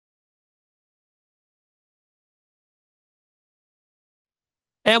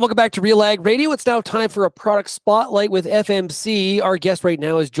And welcome back to RealAg Radio. It's now time for a product spotlight with FMC. Our guest right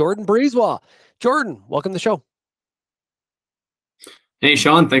now is Jordan Brisebois. Jordan, welcome to the show. Hey,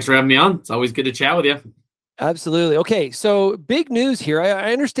 Shaun, thanks for having me on. It's always good to chat with you. Absolutely. Okay, so big news here.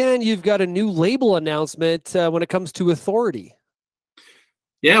 I understand you've got a new label announcement when it comes to Authority.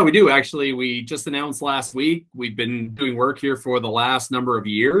 Yeah, we do. Actually, we just announced last week. We've been doing work here for the last number of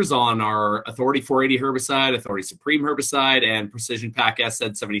years on our Authority 480 herbicide, Authority Supreme herbicide, and Precision Pack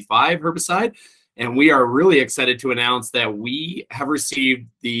SZ75 herbicide. And we are really excited to announce that we have received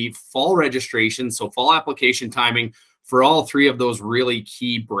the fall registration, so fall application timing for all three of those really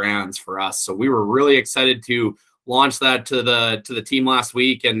key brands for us. So we were really excited to launch that to the team last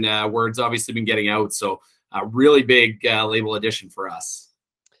week, and word's obviously been getting out. So a really big label addition for us.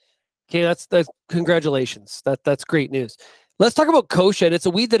 Okay, that's congratulations. That's great news. Let's talk about kosha. And it's a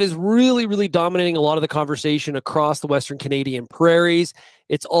weed that is really dominating a lot of the conversation across the Western Canadian prairies.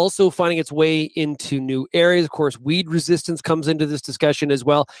 It's also finding its way into new areas. Of course, weed resistance comes into this discussion as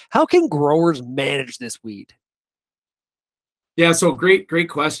well. How can growers manage this weed? Yeah, so great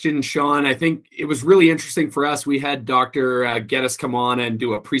question, Shaun. I think it was really interesting for us. We had Dr. Geddes come on and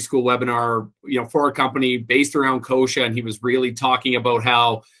do a preschool webinar, for our company based around kosha, and he was really talking about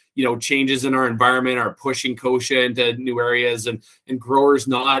how changes in our environment are pushing kosha into new areas, and growers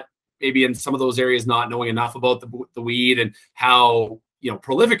not maybe in some of those areas not knowing enough about the weed and how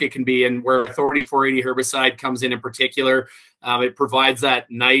prolific it can be, and where Authority 480 herbicide comes in particular. It provides that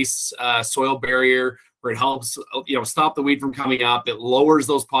nice soil barrier where it helps stop the weed from coming up. It lowers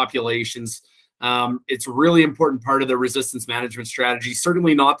those populations. It's a really important part of the resistance management strategy.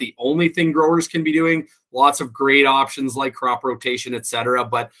 Certainly not the only thing growers can be doing. Lots of great options like crop rotation, et cetera.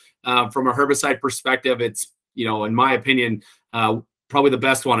 But from a herbicide perspective, it's, in my opinion, probably the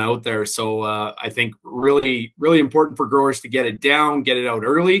best one out there. So I think really important for growers to get it down, get it out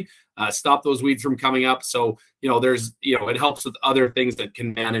early, stop those weeds from coming up. So, it helps with other things that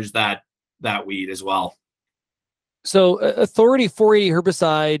can manage that weed as well. So Authority 480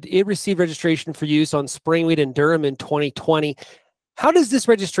 herbicide, it received registration for use on spring wheat and durum in 2020. How does this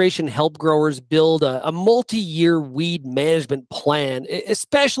registration help growers build a multi-year weed management plan,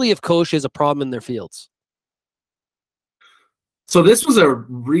 especially if kosha is a problem in their fields? So this was a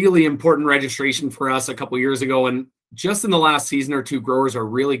really important registration for us a couple of years ago, and just in the last season or two, growers are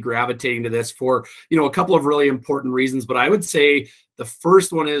really gravitating to this for, a couple of really important reasons. But I would say the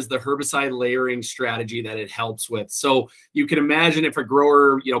first one is the herbicide layering strategy that it helps with. So you can imagine if a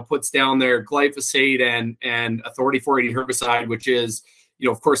grower, puts down their glyphosate and Authority 480 herbicide, which is,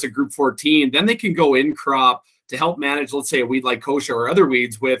 of course, a group 14, then they can go in crop to help manage, let's say, a weed like kosha or other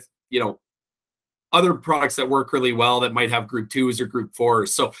weeds with, other products that work really well that might have group 2s or group 4s.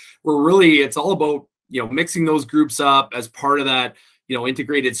 So it's all about, mixing those groups up as part of that,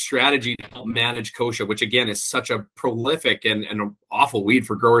 integrated strategy to help manage kosha, which again is such a prolific and an awful weed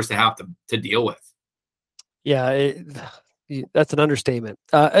for growers to have to deal with. Yeah, that's an understatement.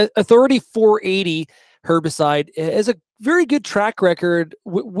 Authority 480 herbicide has a very good track record.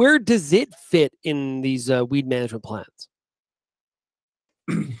 Where does it fit in these weed management plans?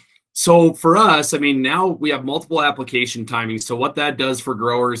 So for us, I mean, now we have multiple application timings. So what that does for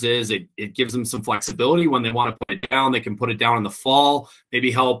growers is it gives them some flexibility. When they want to put it down, they can put it down in the fall, maybe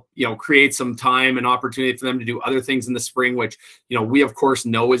help, create some time and opportunity for them to do other things in the spring, which, we of course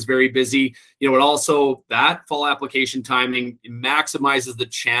know is very busy. It also, that fall application timing maximizes the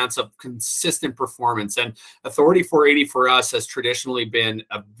chance of consistent performance. And Authority 480 for us has traditionally been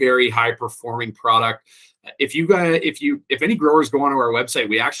a very high performing product. If any growers go onto our website,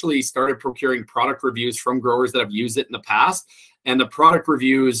 we actually started procuring product reviews from growers that have used it in the past, and the product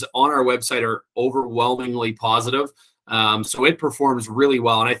reviews on our website are overwhelmingly positive. So it performs really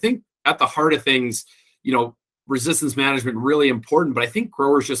well. And I think at the heart of things, resistance management really important, but I think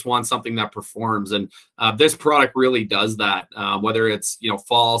growers just want something that performs, and this product really does that. Whether it's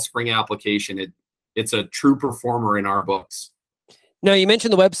fall, spring application, it's a true performer in our books. Now, you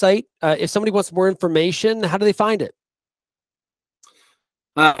mentioned the website. If somebody wants more information, how do they find it?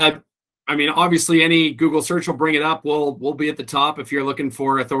 I mean, obviously, any Google search will bring it up. We'll be at the top if you're looking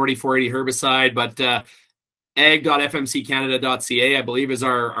for Authority 480 herbicide. But ag.fmccanada.ca, I believe, is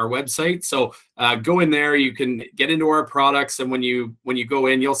our website. So go in there. You can get into our products, and when you go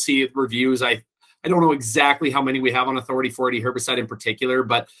in, you'll see reviews. I don't know exactly how many we have on Authority 480 herbicide in particular,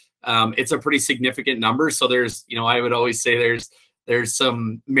 but it's a pretty significant number. So there's, I would always say there's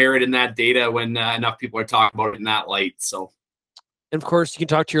some merit in that data when enough people are talking about it in that light. So, and of course, you can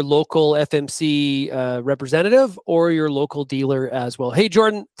talk to your local FMC representative or your local dealer as well. Hey,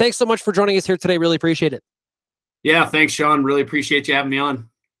 Jordan, thanks so much for joining us here today. Really appreciate it. Yeah, thanks, Shaun. Really appreciate you having me on.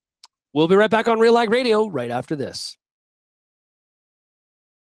 We'll be right back on RealAg Radio right after this.